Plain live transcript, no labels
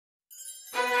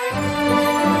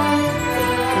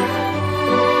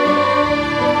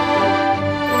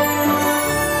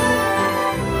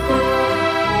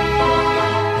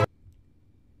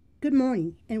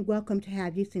welcome to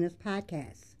Have You Seen Us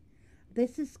podcast.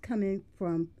 This is coming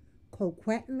from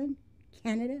Coquitlam,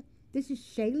 Canada. This is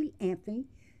Shylee Anthony.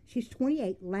 She's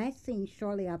 28, last seen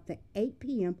shortly after 8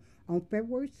 p.m. on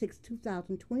February 6,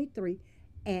 2023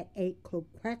 at a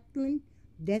Coquitlam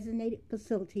designated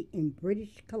facility in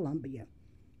British Columbia.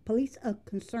 Police are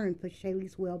concerned for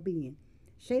Shaylee's well-being.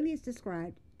 Shylee is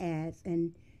described as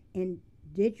an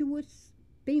indigenous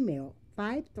female,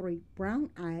 5'3", brown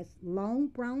eyes, long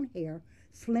brown hair,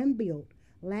 slim build,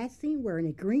 last seen wearing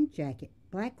a green jacket,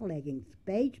 black leggings,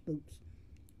 beige boots,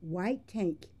 white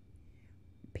tank,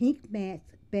 pink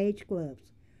mask, beige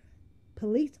gloves.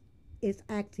 Police is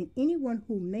asking anyone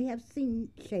who may have seen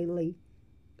Shylee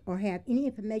or have any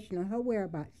information on her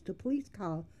whereabouts to please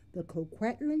call the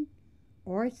Coquitlam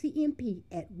RCMP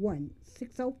at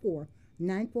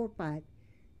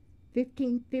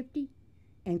 1-604-945-1550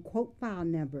 and quote file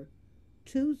number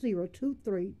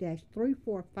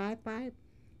 2023-3455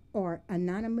 or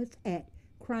anonymous at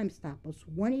Crime Stoppers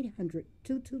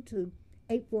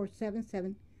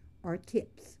 1-800-222-8477 or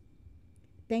tips.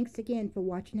 Thanks again for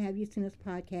watching Have You Seen Us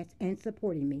podcast and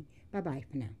supporting me. Bye-bye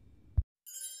for now.